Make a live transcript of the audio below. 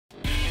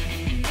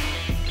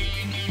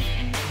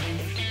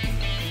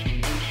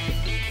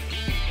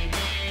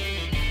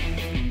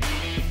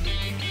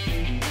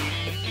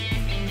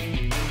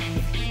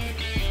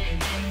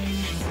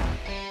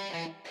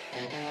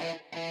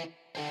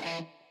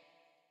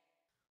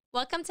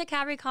Welcome to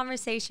Calvary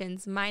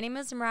Conversations. My name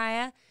is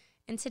Moriah,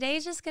 and today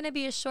is just going to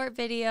be a short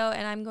video,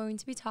 and I'm going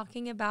to be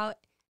talking about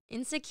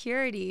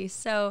insecurity.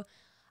 So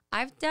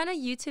I've done a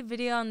YouTube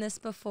video on this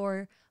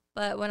before,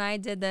 but when I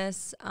did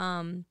this,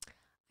 I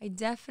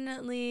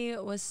definitely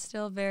was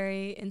still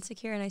very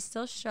insecure, and I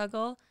still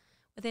struggle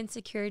with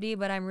insecurity,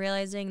 but I'm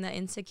realizing that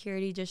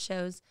insecurity just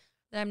shows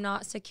that I'm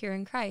not secure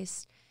in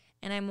Christ,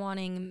 and I'm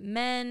wanting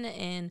men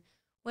and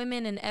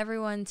women and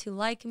everyone to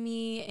like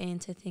me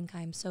and to think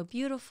I'm so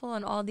beautiful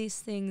and all these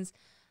things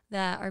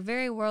that are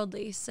very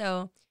worldly.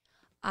 So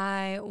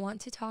I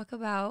want to talk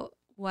about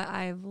what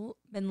I've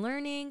been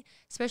learning,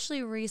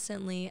 especially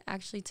recently.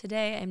 Actually,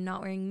 today I'm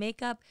not wearing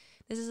makeup.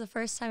 This is the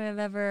first time I've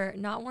ever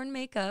not worn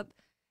makeup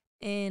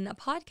in a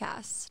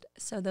podcast.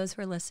 So those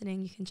who are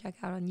listening, you can check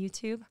out on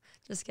YouTube.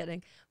 Just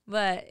kidding.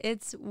 But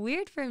it's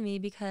weird for me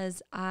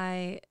because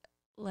I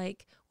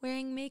like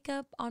wearing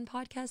makeup on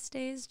podcast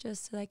days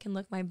just so that I can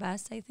look my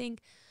best, I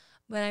think.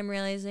 But I'm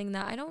realizing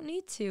that I don't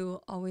need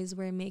to always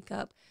wear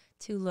makeup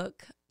to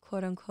look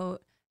quote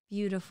unquote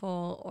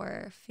beautiful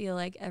or feel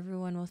like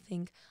everyone will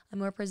think I'm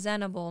more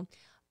presentable.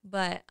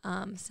 But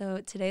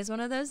so today's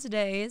one of those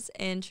days,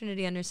 and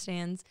Trinity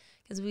understands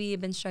because we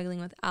have been struggling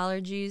with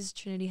allergies.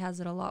 Trinity has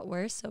it a lot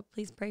worse, so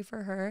please pray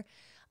for her.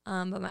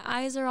 But my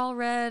eyes are all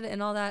red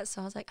and all that,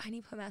 so I was like, I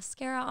need to put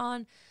mascara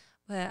on.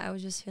 But I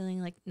was just feeling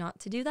like not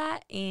to do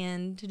that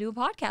and to do a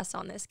podcast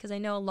on this because I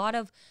know a lot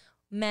of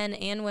men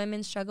and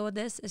women struggle with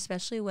this,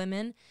 especially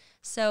women.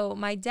 So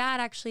my dad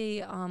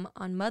actually on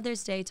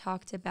Mother's Day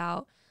talked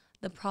about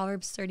the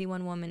Proverbs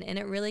 31 woman, and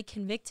it really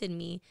convicted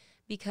me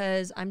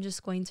because I'm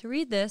just going to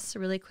read this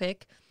really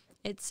quick.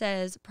 It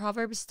says,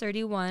 Proverbs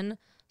 31,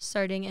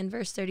 starting in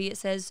verse 30, it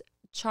says,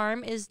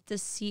 "Charm is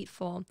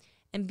deceitful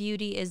and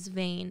beauty is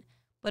vain,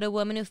 but a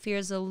woman who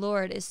fears the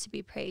Lord is to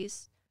be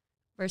praised."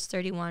 Verse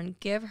 31,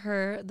 "Give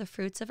her the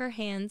fruits of her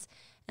hands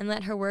and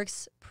let her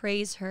works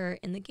praise her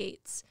in the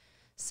gates."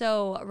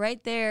 So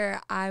right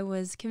there, I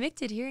was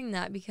convicted hearing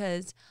that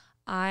because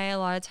I a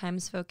lot of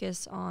times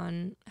focus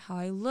on how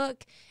I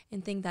look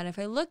and think that if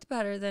I looked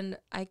better, then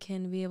I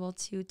can be able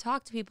to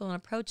talk to people and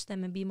approach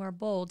them and be more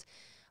bold.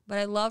 But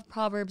I love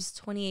Proverbs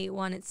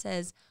 28:1. It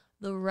says,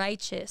 "The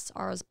righteous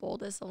are as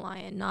bold as the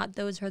lion," not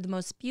those who are the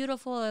most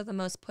beautiful or the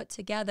most put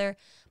together,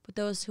 but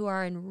those who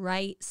are in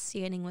right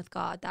standing with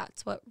God.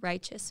 That's what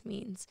righteous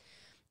means.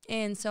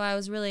 And so I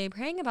was really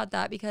praying about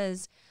that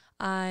because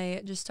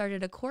I just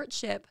started a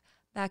courtship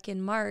back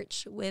in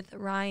March with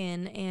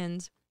Ryan,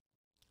 and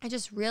I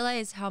just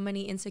realized how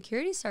many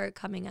insecurities started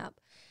coming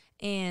up.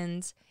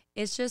 And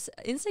it's just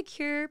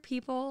insecure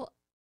people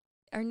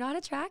are not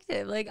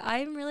attractive. Like,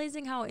 I'm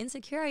realizing how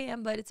insecure I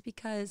am, but it's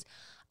because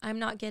I'm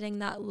not getting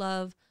that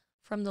love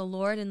from the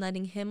Lord and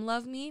letting Him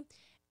love me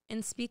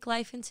and speak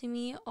life into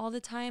me all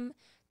the time,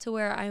 to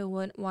where I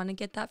would want to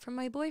get that from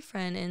my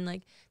boyfriend and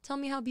like tell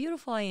me how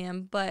beautiful I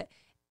am. But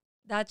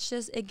that's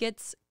just, it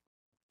gets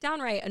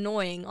downright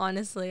annoying,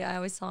 honestly. I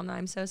always tell him that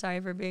I'm so sorry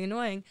for being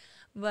annoying,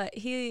 but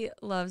he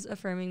loves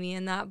affirming me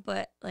in that,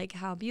 but like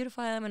how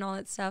beautiful I am and all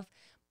that stuff.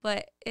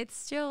 But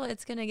it's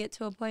going to get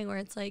to a point where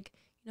it's like,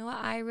 you know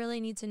what, I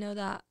really need to know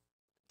that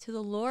to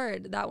the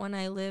Lord, that when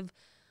I live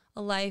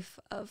a life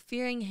of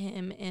fearing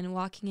Him and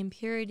walking in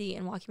purity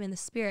and walking in the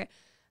Spirit,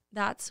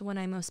 that's when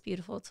I'm most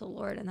beautiful to the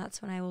Lord, and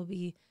that's when I will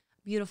be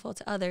beautiful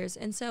to others.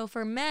 And so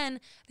for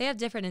men, they have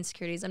different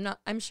insecurities.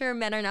 I'm sure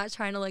men are not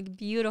trying to look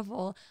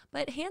beautiful,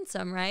 but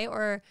handsome, right?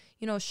 Or,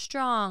 you know,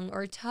 strong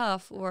or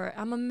tough, or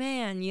I'm a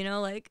man, you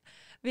know, like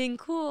being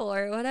cool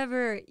or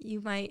whatever you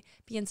might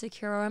be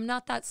insecure, or I'm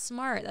not that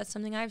smart. That's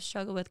something I've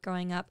struggled with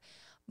growing up.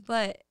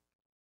 But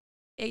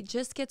it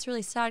just gets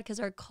really sad because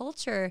the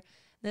culture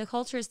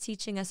is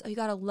teaching us, oh, you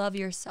got to love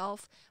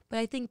yourself. But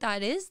I think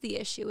that is the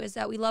issue, is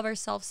that we love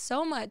ourselves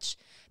so much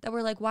that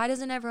we're like, why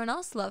doesn't everyone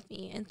else love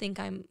me and think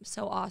I'm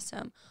so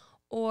awesome?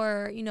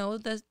 Or, you know,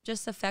 the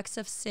just effects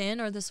of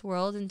sin or this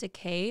world and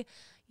decay.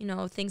 You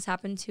know, things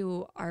happen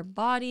to our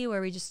body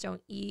where we just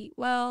don't eat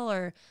well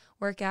or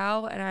work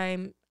out.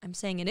 And I'm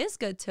saying it is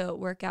good to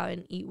work out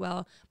and eat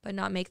well, but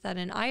not make that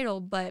an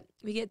idol. But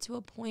we get to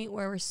a point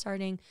where we're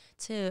starting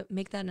to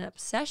make that an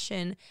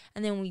obsession.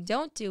 And then when we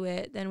don't do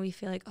it, then we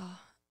feel like, oh,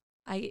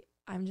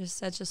 I'm just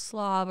such a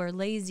slob or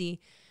lazy.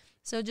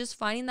 So just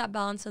finding that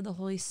balance of the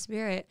Holy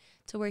Spirit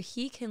to where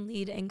He can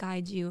lead and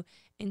guide you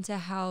into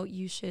how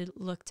you should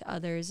look to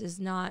others, is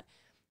not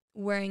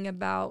worrying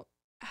about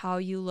how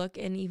you look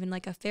and even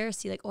like a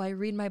Pharisee, like, oh, I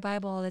read my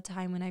Bible all the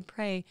time when I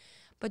pray,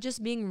 but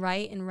just being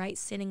right and right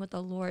standing with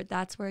the Lord.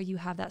 That's where you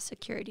have that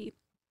security.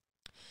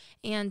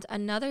 And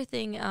another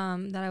thing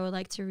that I would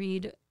like to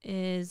read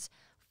is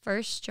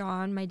 1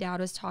 John. My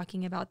dad was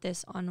talking about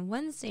this on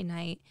Wednesday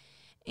night,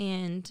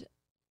 and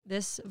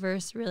this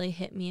verse really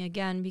hit me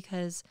again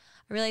because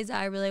I realized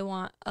that I really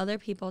want other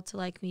people to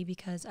like me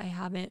because I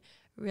haven't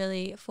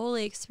really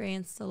fully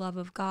experienced the love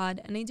of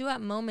God. And I do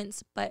at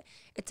moments, but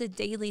it's a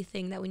daily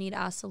thing that we need to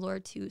ask the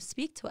Lord to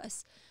speak to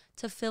us,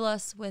 to fill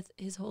us with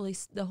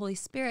the Holy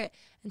Spirit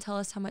and tell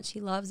us how much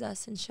He loves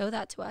us and show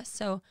that to us.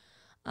 So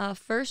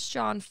 1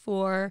 John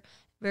 4,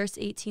 verse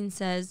 18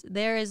 says,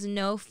 "There is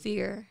no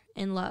fear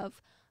in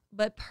love,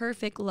 but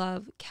perfect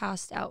love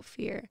casts out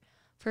fear.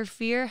 For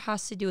fear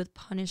has to do with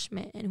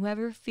punishment, and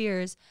whoever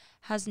fears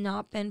has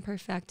not been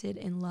perfected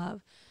in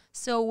love."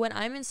 So when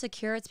I'm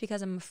insecure, it's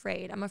because I'm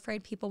afraid. I'm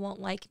afraid people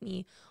won't like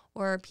me,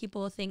 or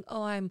people will think,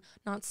 oh, I'm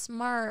not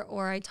smart,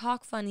 or I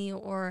talk funny,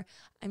 or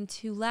I'm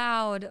too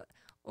loud,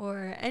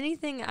 or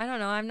anything. I don't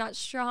know. I'm not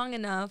strong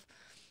enough.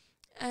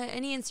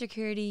 Any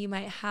insecurity you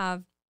might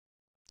have,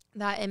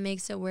 that it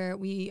makes it where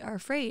we are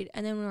afraid.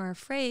 And then when we're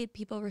afraid,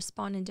 people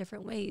respond in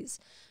different ways.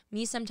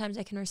 Me, sometimes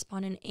I can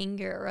respond in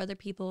anger, or other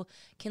people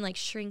can like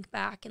shrink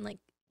back and like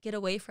get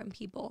away from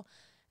people.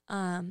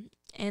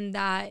 And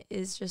that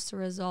is just a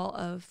result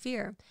of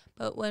fear.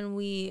 But when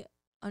we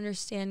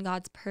understand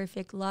God's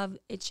perfect love,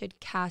 it should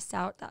cast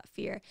out that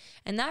fear.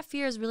 And that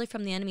fear is really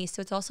from the enemy.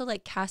 So it's also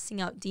like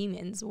casting out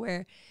demons,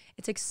 where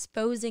it's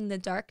exposing the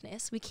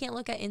darkness. We can't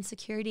look at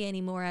insecurity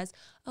anymore as,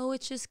 oh,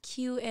 it's just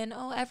cute, and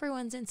oh,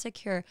 everyone's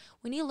insecure.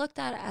 We need to look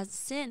at it as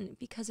sin,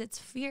 because it's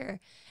fear.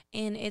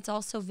 And it's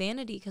also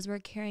vanity, because we're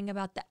caring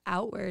about the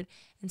outward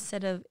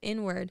instead of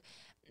inward.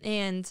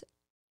 And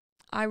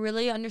I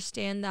really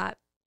understand that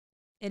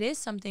it is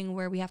something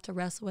where we have to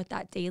wrestle with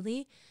that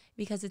daily,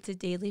 because it's a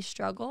daily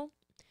struggle.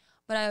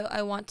 But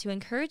I want to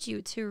encourage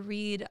you to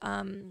read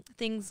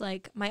things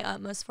like My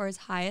Utmost for His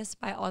Highest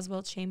by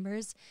Oswald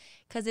Chambers,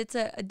 because it's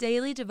a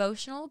daily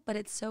devotional, but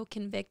it's so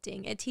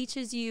convicting. It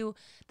teaches you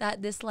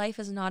that this life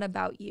is not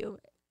about you.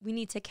 We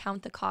need to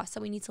count the cost,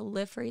 that we need to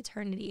live for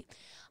eternity.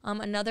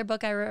 Another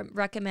book I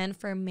recommend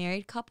for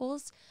married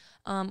couples,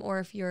 or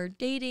if you're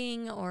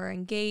dating or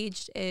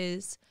engaged,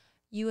 is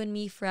You and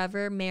Me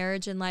Forever,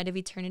 Marriage in Light of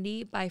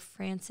Eternity by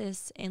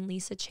Francis and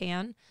Lisa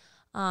Chan.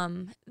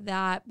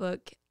 That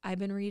book I've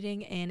been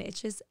reading, and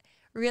it's just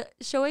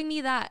showing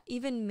me that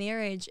even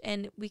marriage,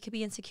 and we could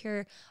be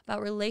insecure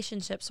about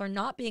relationships or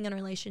not being in a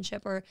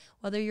relationship, or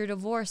whether you're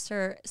divorced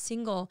or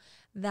single,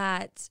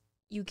 that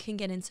you can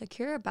get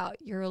insecure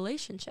about your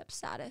relationship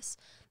status.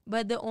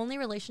 But the only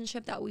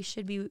relationship that we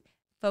should be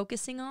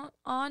focusing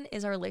on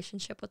is our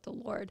relationship with the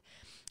Lord.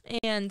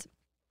 And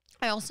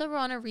I also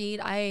want to read,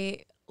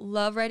 I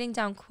love writing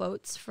down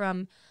quotes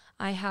from,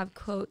 I have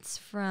quotes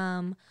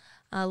from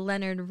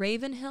Leonard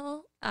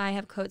Ravenhill. I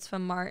have quotes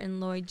from Martin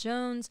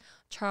Lloyd-Jones,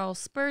 Charles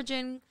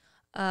Spurgeon,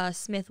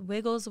 Smith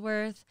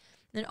Wigglesworth,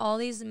 and all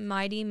these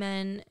mighty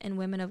men and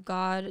women of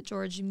God,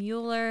 George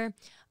Mueller,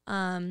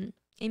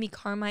 Amy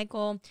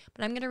Carmichael.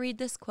 But I'm going to read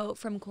this quote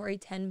from Corrie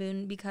ten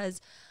Boom,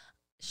 because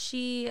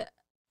she,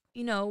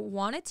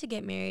 wanted to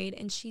get married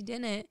and she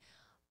didn't,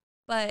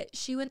 but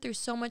she went through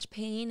so much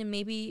pain, and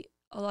maybe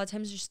a lot of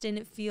times just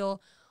didn't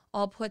feel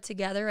all put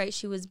together, right?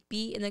 She was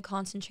beat in the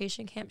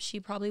concentration camp.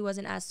 She probably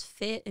wasn't as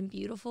fit and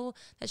beautiful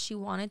that she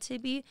wanted to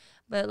be.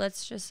 But I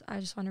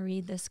just want to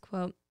read this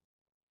quote.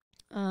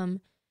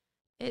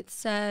 It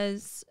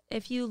says,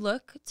 "If you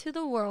look to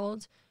the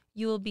world,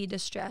 you will be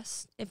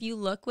distressed. If you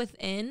look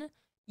within,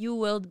 you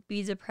will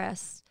be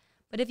depressed.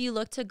 But if you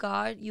look to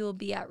God, you will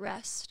be at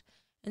rest."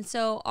 And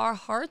so our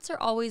hearts are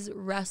always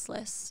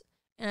restless.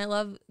 And I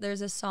love,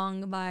 there's a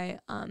song by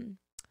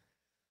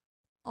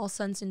All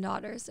Sons and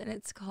Daughters, and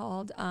it's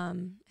called, I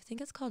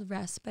think it's called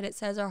Rest, but it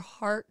says our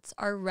hearts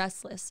are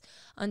restless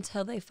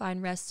until they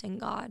find rest in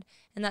God.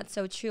 And that's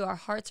so true. Our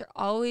hearts are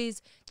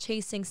always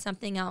chasing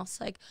something else,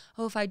 like,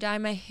 oh, if I dye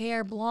my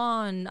hair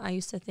blonde, I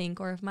used to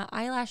think, or if my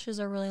eyelashes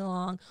are really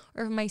long,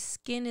 or if my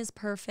skin is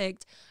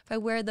perfect, if I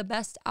wear the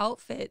best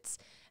outfits,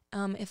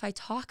 if I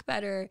talk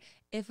better,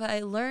 if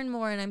I learn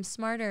more and I'm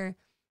smarter,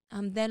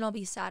 then I'll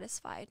be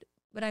satisfied.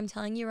 But I'm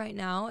telling you right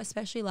now,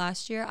 especially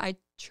last year, I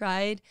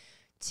tried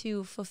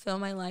to fulfill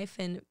my life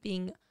in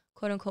being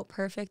quote unquote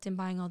perfect and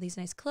buying all these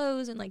nice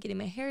clothes and like getting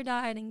my hair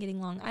dyed and getting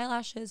long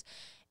eyelashes,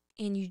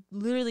 and you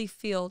literally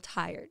feel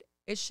tired.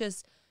 It's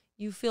just,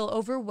 you feel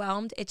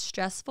overwhelmed. It's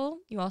stressful.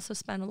 You also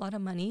spend a lot of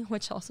money,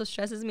 which also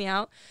stresses me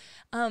out.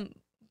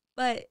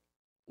 But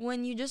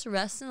when you just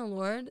rest in the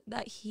Lord,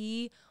 that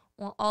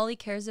all he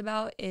cares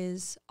about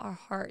is our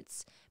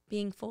hearts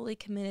being fully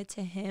committed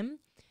to him,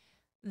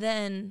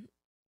 then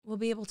we'll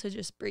be able to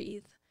just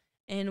breathe.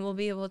 And we'll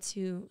be able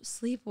to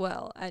sleep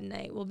well at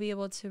night. We'll be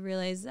able to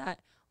realize that,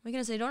 oh my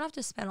goodness, I don't have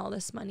to spend all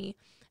this money.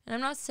 And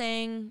I'm not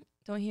saying,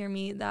 don't hear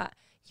me, that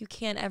you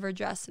can't ever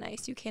dress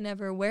nice. You can't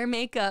ever wear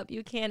makeup.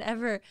 You can't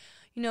ever,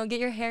 get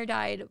your hair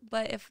dyed.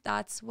 But if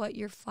that's what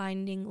you're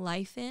finding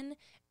life in,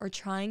 or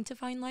trying to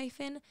find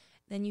life in,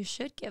 then you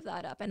should give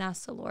that up and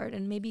ask the Lord,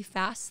 and maybe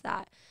fast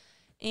that.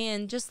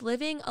 And just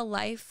living a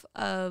life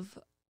of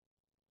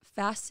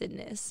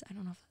fastedness. I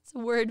don't know if that's a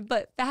word,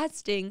 but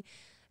fasting.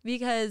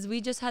 Because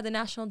we just had the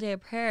National Day of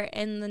Prayer,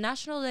 and the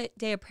National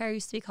Day of Prayer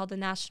used to be called the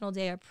National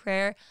Day of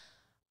Prayer,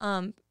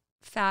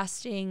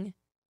 Fasting,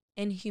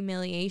 and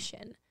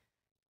Humiliation.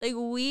 Like,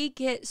 we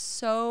get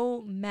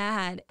so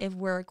mad if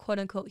we're quote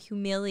unquote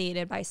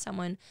humiliated by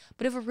someone,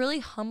 but if we're really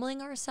humbling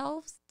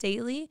ourselves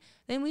daily,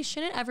 then we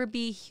shouldn't ever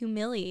be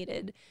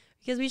humiliated,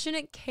 because we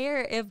shouldn't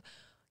care if,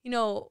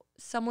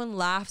 someone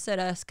laughs at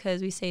us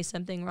because we say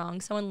something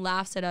wrong. Someone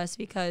laughs at us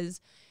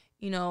because,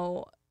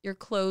 your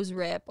clothes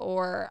rip,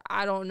 or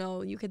I don't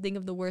know, you could think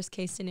of the worst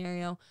case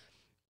scenario.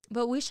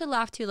 But we should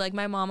laugh too. Like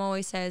my mom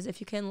always says, if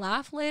you can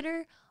laugh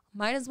later,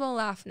 might as well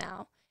laugh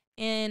now.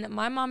 And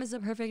my mom is a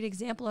perfect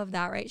example of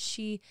that, right?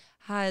 She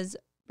has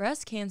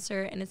breast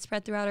cancer and it's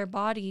spread throughout her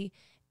body,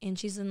 and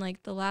she's in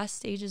like the last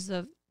stages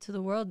of to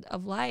the world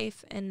of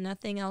life, and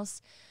nothing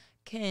else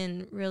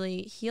can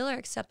really heal her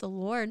except the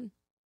Lord.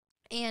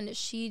 And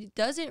she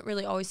doesn't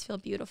really always feel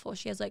beautiful.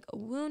 She has like a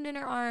wound in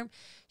her arm.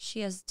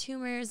 She has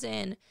tumors,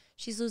 and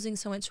she's losing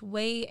so much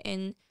weight,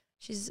 and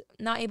she's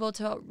not able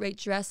to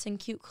dress in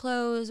cute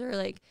clothes or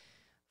like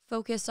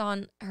focus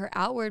on her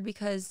outward,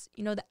 because,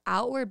 you know, the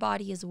outward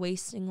body is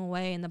wasting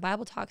away, and the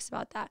Bible talks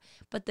about that.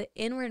 But the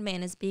inward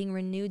man is being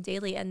renewed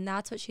daily, and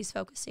that's what she's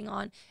focusing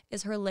on,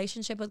 is her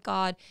relationship with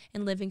God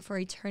and living for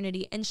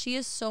eternity. And she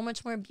is so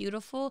much more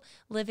beautiful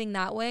living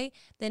that way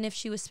than if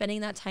she was spending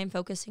that time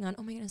focusing on,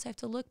 oh my goodness, I have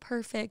to look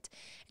perfect.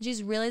 And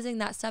she's realizing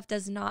that stuff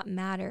does not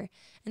matter.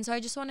 And so I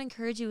just want to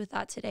encourage you with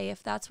that today.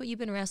 If that's what you've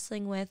been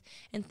wrestling with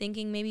and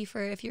thinking, maybe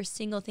for if you're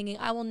single, thinking,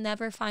 I will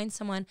never find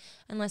someone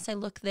unless I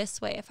look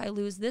this way, if I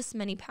lose this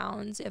many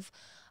pounds, if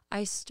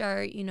I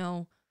start,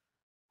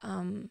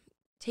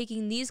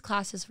 taking these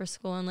classes for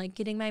school and like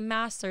getting my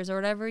master's or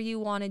whatever you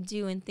want to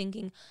do, and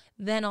thinking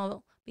then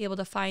I'll be able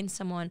to find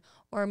someone.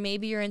 Or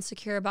maybe you're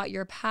insecure about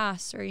your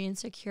past, or you're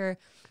insecure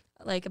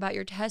like about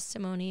your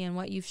testimony and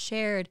what you've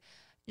shared.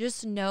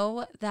 Just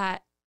know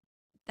that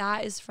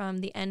that is from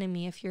the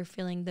enemy if you're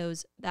feeling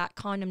that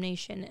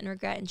condemnation and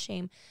regret and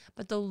shame.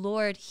 But the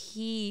Lord,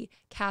 he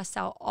casts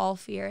out all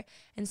fear.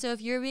 And so if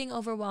you're being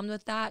overwhelmed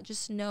with that,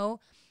 just know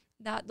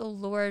that the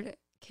Lord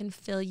can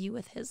fill you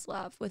with his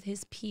love, with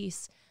his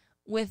peace,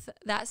 with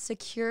that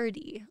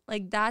security.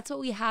 Like that's what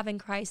we have in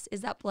Christ,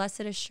 is that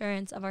blessed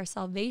assurance of our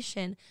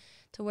salvation,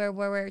 to where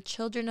we're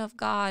children of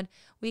God.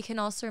 We can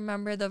also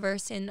remember the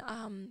verse in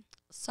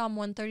Psalm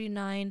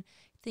 139,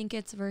 I think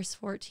it's verse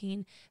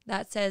 14,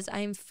 that says, I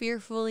am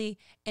fearfully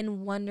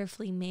and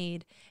wonderfully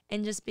made.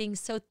 And just being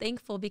so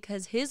thankful,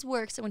 because his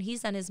works and what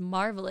he's done is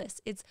marvelous.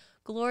 It's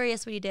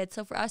glorious what he did.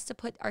 So for us to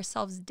put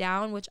ourselves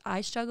down, which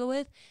I struggle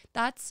with,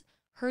 that's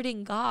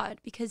hurting God,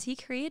 because he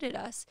created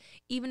us.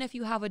 Even if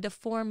you have a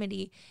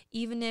deformity,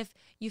 even if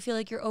you feel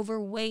like you're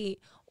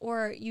overweight,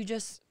 or you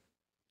just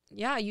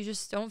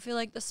don't feel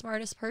like the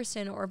smartest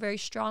person or very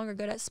strong or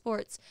good at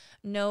sports,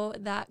 know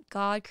that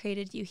God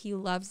created you. He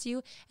loves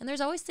you. And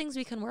there's always things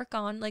we can work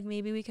on. Like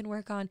maybe we can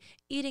work on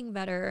eating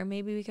better, or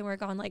maybe we can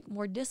work on like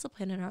more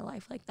discipline in our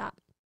life, like that.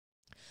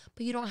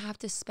 But you don't have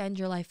to spend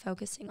your life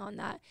focusing on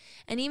that.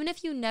 And even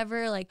if you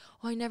never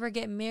I never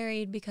get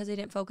married because I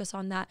didn't focus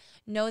on that,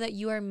 know that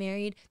you are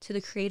married to the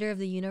creator of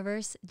the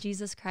universe,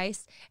 Jesus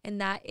Christ. And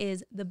that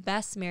is the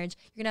best marriage.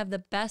 You're going to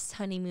have the best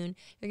honeymoon.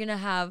 You're going to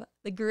have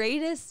the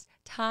greatest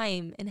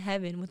time in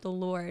heaven with the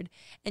Lord.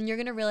 And you're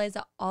going to realize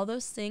that all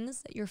those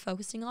things that you're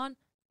focusing on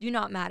do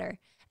not matter.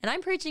 And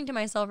I'm preaching to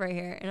myself right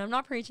here. And I'm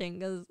not preaching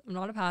because I'm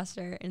not a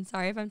pastor. And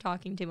sorry if I'm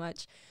talking too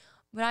much.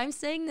 But I'm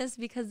saying this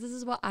because this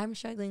is what I'm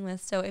struggling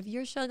with. So if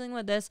you're struggling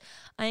with this,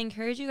 I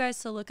encourage you guys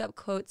to look up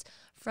quotes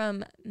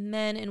from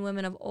men and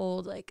women of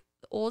old, like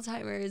the old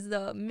timers,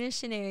 the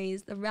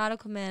missionaries, the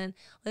radical men.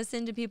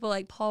 Listen to people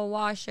like Paul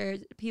Washer,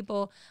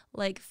 people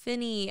like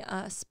Finney,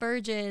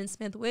 Spurgeon,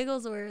 Smith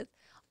Wigglesworth,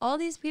 all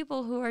these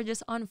people who are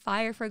just on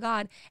fire for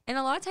God. And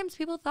a lot of times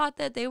people thought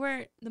that they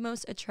weren't the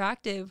most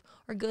attractive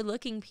or good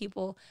looking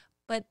people,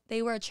 but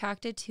they were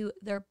attracted to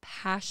their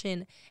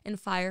passion and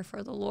fire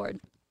for the Lord.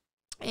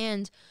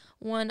 And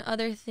one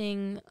other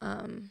thing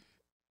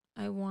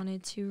I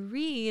wanted to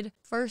read,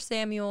 1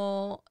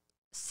 Samuel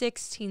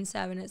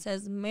 16:7, it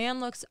says,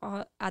 man looks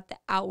at the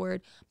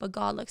outward, but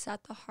God looks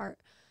at the heart.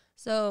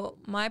 So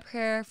my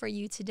prayer for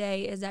you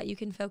today is that you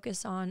can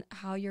focus on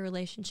how your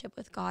relationship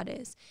with God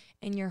is,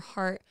 and your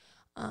heart.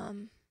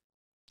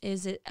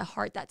 Is it a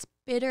heart that's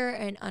bitter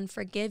and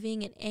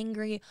unforgiving and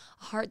angry,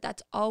 a heart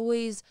that's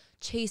always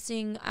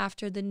chasing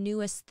after the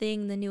newest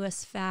thing, the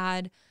newest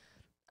fad?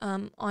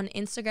 On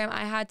Instagram,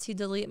 I had to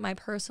delete my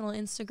personal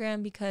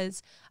Instagram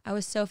because I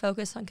was so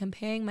focused on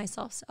comparing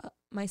myself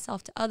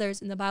to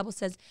others. And the Bible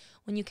says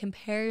when you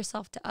compare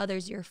yourself to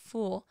others, you're a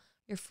fool.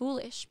 You're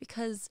foolish,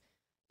 because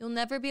you'll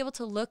never be able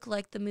to look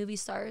like the movie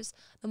stars,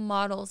 the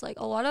models, like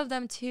a lot of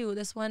them too.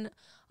 This one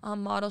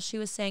model, she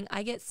was saying,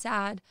 I get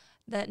sad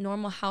that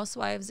normal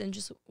housewives and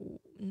just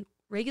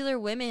regular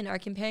women are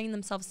comparing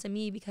themselves to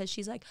me, because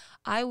she's like,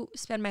 I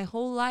spend my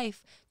whole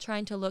life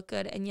trying to look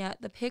good, and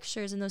yet the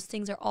pictures and those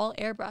things are all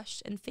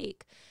airbrushed and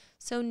fake.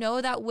 So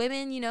know that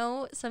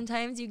women,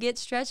 sometimes you get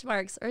stretch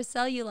marks or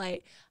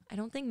cellulite. I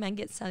don't think men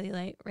get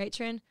cellulite, right,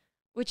 Trin?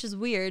 Which is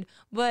weird,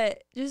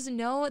 but just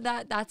know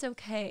that that's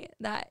okay.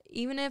 That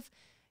even if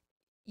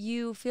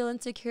you feel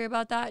insecure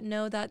about that,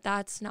 know that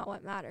that's not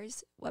what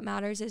matters. What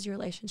matters is your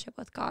relationship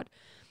with God.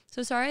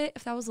 So sorry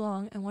if that was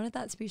long. I wanted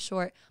that to be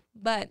short,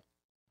 but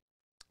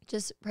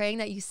just praying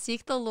that you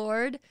seek the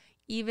Lord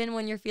even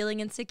when you're feeling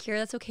insecure,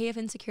 that's okay if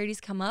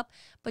insecurities come up,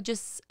 but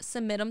just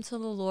submit them to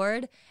the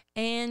Lord.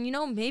 And,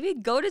 maybe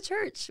go to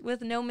church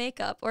with no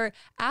makeup, or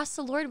ask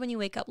the Lord when you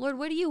wake up, Lord,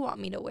 what do you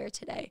want me to wear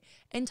today?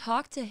 And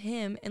talk to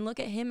him and look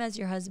at him as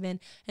your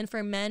husband. And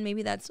for men,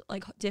 maybe that's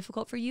like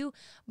difficult for you.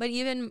 But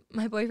even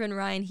my boyfriend,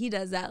 Ryan, he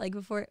does that. Like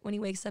before, when he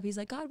wakes up, he's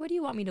like, God, what do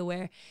you want me to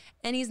wear?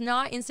 And he's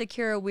not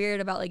insecure or weird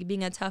about like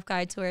being a tough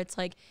guy, to where it's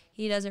like,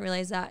 he doesn't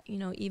realize that,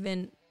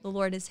 even the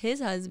Lord is his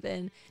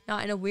husband,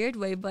 not in a weird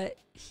way, but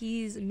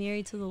he's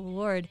married to the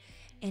Lord.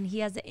 And he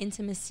has the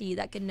intimacy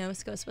that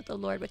gnoskos with the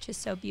Lord, which is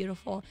so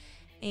beautiful.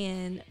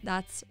 And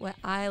that's what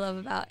I love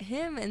about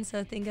him. And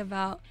so think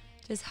about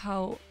just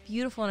how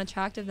beautiful and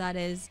attractive that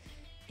is.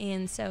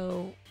 And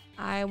so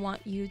I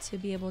want you to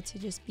be able to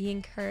just be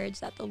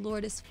encouraged that the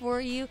Lord is for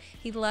you.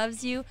 He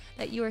loves you,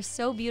 that you are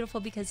so beautiful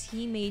because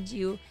he made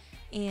you.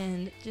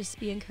 And just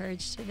be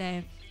encouraged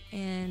today.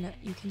 And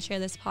you can share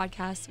this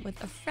podcast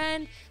with a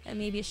friend that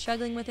maybe is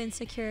struggling with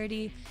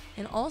insecurity.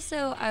 And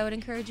also, I would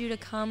encourage you to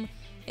come,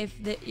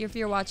 if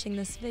you're watching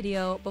this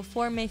video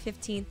before May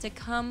 15th, to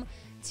come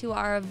to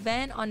our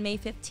event on May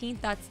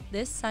 15th. That's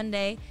this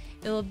Sunday.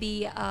 It will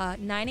be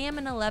 9 a.m.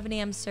 and 11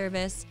 a.m.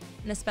 service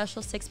and a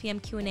special 6 p.m.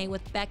 Q&A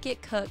with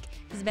Becket Cook.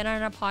 He's been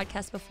on our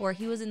podcast before.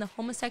 He was in the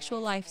homosexual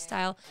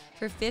lifestyle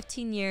for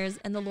 15 years,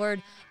 and the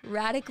Lord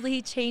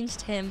radically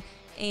changed him.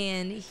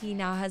 And he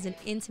now has an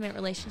intimate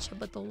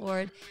relationship with the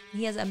Lord.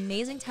 He has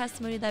amazing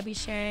testimony that I'll be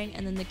sharing.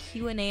 And then the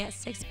Q&A at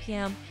 6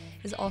 p.m.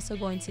 is also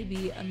going to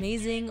be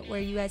amazing, where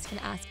you guys can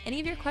ask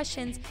any of your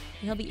questions and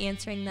he'll be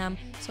answering them.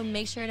 So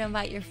make sure to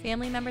invite your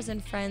family members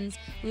and friends.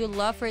 We would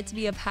love for it to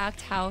be a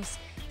packed house.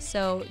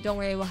 So don't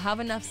worry, we'll have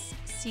enough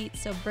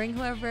seats. So bring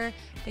whoever,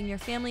 bring your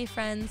family,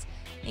 friends.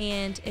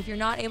 And if you're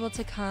not able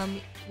to come,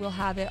 we'll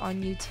have it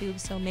on YouTube.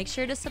 So make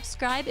sure to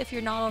subscribe if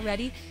you're not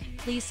already.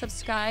 Please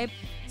subscribe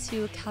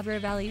to Calvary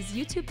Valley's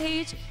YouTube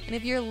page. And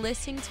if you're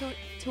listening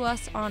to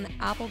us on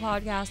Apple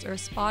Podcasts or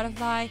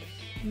Spotify,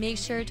 make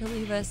sure to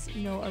leave us,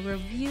 a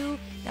review.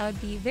 That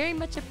would be very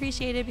much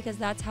appreciated, because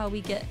that's how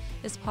we get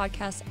this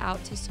podcast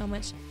out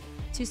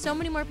to so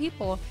many more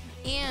people.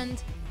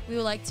 And we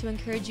would like to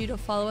encourage you to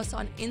follow us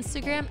on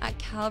Instagram at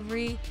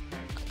Calvary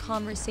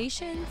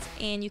Conversations,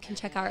 and you can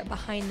check out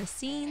behind the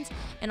scenes,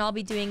 and I'll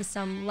be doing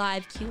some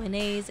live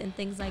Q&As and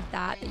things like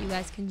that you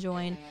guys can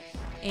join,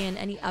 and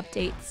any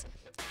updates.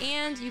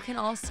 And you can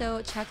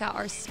also check out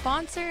our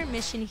sponsor,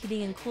 Mission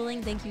Heating and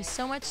Cooling. Thank you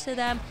so much to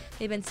them.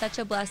 They've been such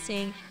a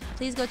blessing.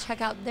 Please go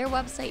check out their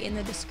website in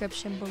the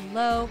description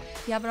below.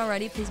 If you haven't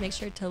already, please make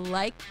sure to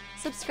like,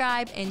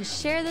 subscribe, and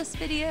share this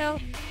video.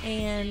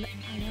 And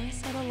I know I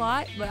said a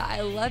lot, but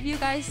I love you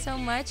guys so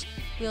much.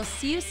 We'll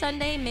see you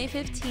Sunday, May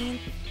 15th,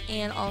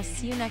 and I'll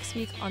see you next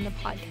week on the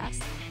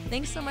podcast.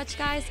 Thanks so much,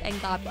 guys, and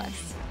God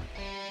bless.